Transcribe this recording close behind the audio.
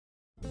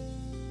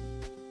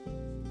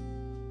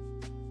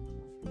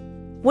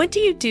What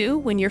do you do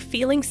when you're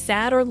feeling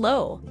sad or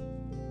low?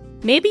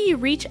 Maybe you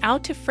reach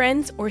out to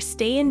friends or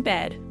stay in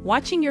bed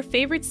watching your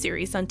favorite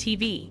series on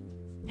TV.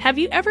 Have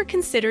you ever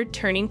considered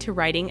turning to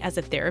writing as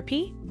a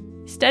therapy?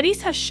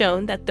 Studies have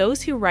shown that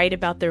those who write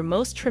about their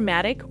most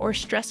traumatic or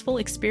stressful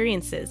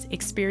experiences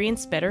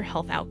experience better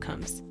health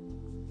outcomes.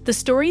 The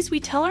stories we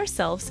tell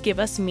ourselves give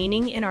us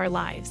meaning in our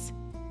lives.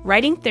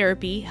 Writing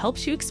therapy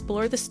helps you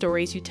explore the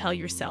stories you tell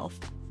yourself,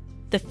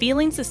 the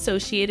feelings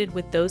associated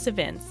with those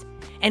events,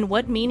 and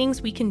what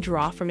meanings we can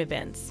draw from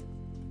events.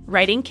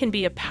 Writing can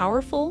be a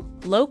powerful,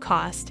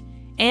 low-cost,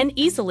 and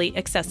easily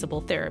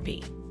accessible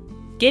therapy.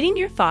 Getting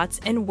your thoughts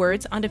and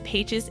words onto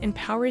pages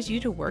empowers you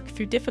to work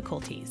through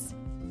difficulties.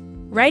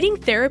 Writing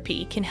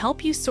therapy can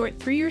help you sort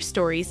through your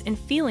stories and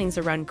feelings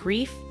around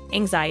grief,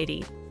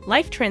 anxiety,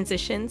 life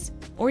transitions,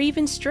 or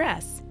even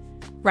stress.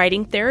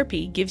 Writing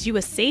therapy gives you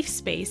a safe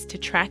space to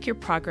track your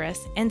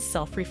progress and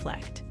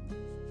self-reflect.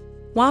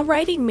 While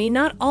writing may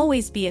not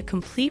always be a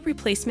complete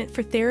replacement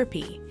for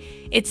therapy,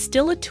 it's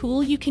still a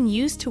tool you can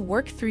use to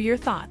work through your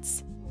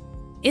thoughts.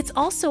 It's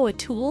also a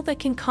tool that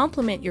can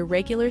complement your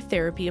regular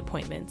therapy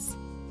appointments.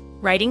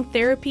 Writing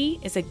therapy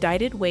is a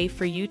guided way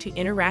for you to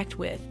interact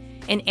with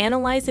and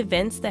analyze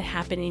events that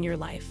happen in your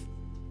life.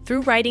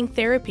 Through writing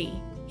therapy,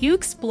 you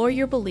explore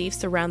your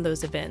beliefs around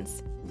those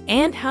events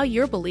and how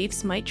your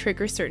beliefs might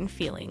trigger certain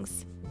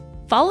feelings.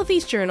 Follow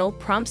these journal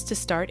prompts to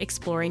start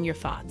exploring your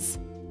thoughts.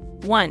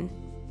 1.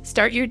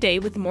 Start your day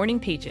with morning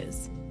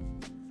pages.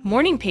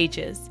 Morning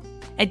pages,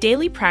 a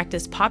daily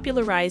practice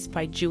popularized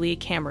by Julia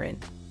Cameron,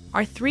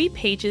 are 3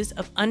 pages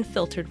of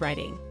unfiltered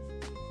writing.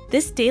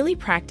 This daily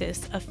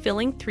practice of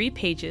filling 3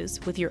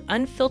 pages with your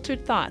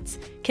unfiltered thoughts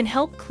can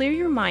help clear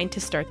your mind to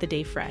start the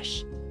day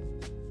fresh.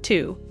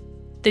 2.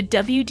 The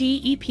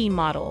WDEP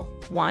model: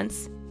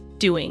 wants,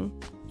 doing,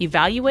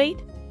 evaluate,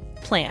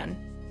 plan.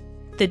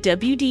 The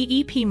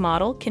WDEP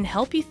model can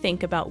help you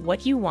think about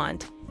what you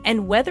want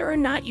and whether or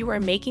not you are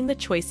making the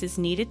choices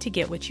needed to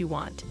get what you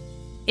want.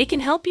 It can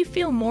help you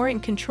feel more in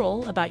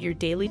control about your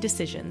daily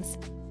decisions.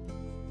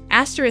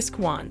 Asterisk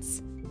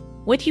wants: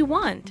 what you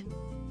want.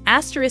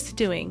 Asterisk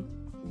doing: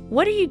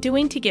 what are you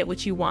doing to get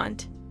what you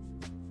want?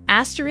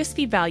 Asterisk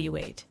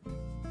evaluate: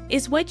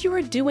 is what you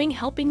are doing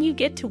helping you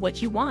get to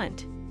what you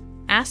want?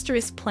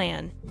 Asterisk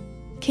plan: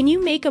 can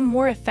you make a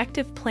more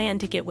effective plan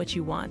to get what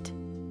you want?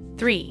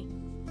 3.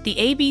 The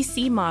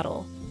ABC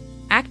model: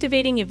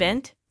 activating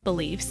event,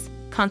 beliefs,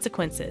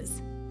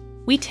 consequences.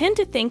 We tend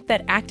to think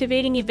that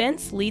activating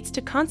events leads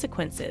to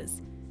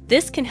consequences.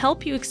 This can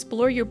help you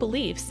explore your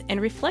beliefs and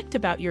reflect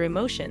about your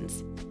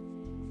emotions.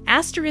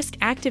 Asterisk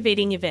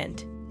activating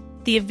event: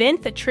 the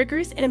event that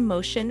triggers an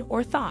emotion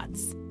or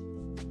thoughts.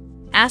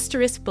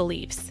 Asterisk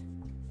beliefs: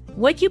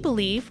 what you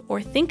believe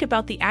or think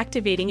about the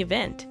activating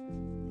event.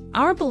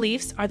 Our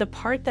beliefs are the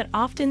part that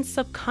often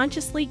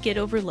subconsciously get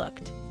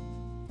overlooked.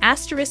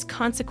 Asterisk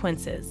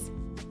consequences: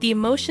 the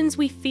emotions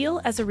we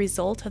feel as a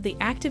result of the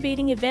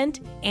activating event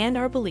and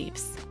our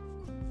beliefs.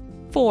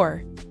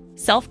 4.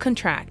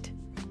 Self-contract: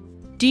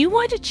 do you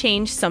want to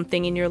change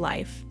something in your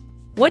life?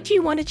 What do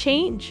you want to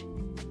change?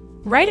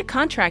 Write a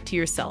contract to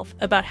yourself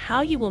about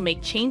how you will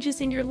make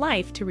changes in your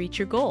life to reach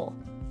your goal.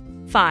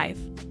 5.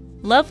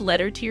 Love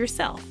letter to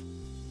yourself: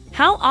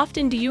 how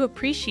often do you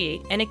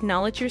appreciate and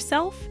acknowledge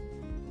yourself?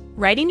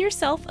 Writing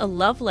yourself a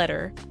love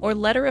letter or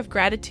letter of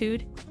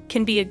gratitude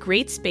can be a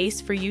great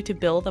space for you to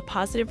build a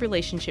positive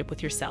relationship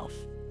with yourself.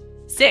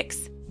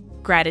 6.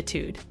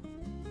 Gratitude: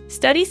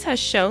 studies have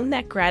shown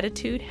that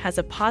gratitude has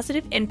a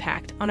positive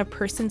impact on a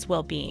person's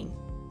well-being.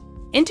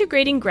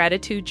 Integrating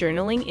gratitude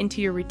journaling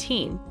into your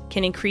routine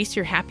can increase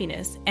your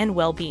happiness and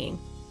well-being.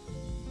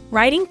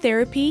 Writing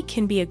therapy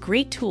can be a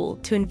great tool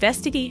to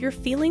investigate your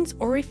feelings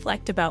or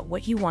reflect about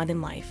what you want in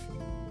life.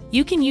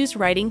 You can use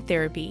writing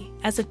therapy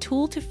as a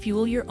tool to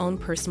fuel your own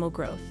personal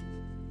growth.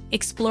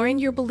 Exploring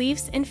your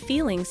beliefs and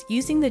feelings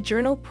using the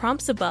journal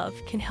prompts above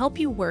can help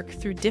you work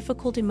through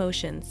difficult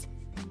emotions.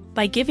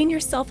 By giving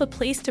yourself a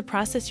place to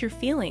process your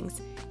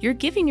feelings, you're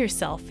giving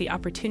yourself the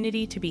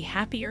opportunity to be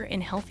happier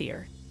and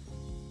healthier.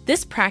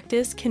 This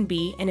practice can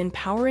be an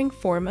empowering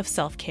form of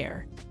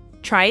self-care.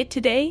 Try it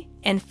today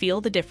and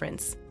feel the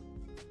difference.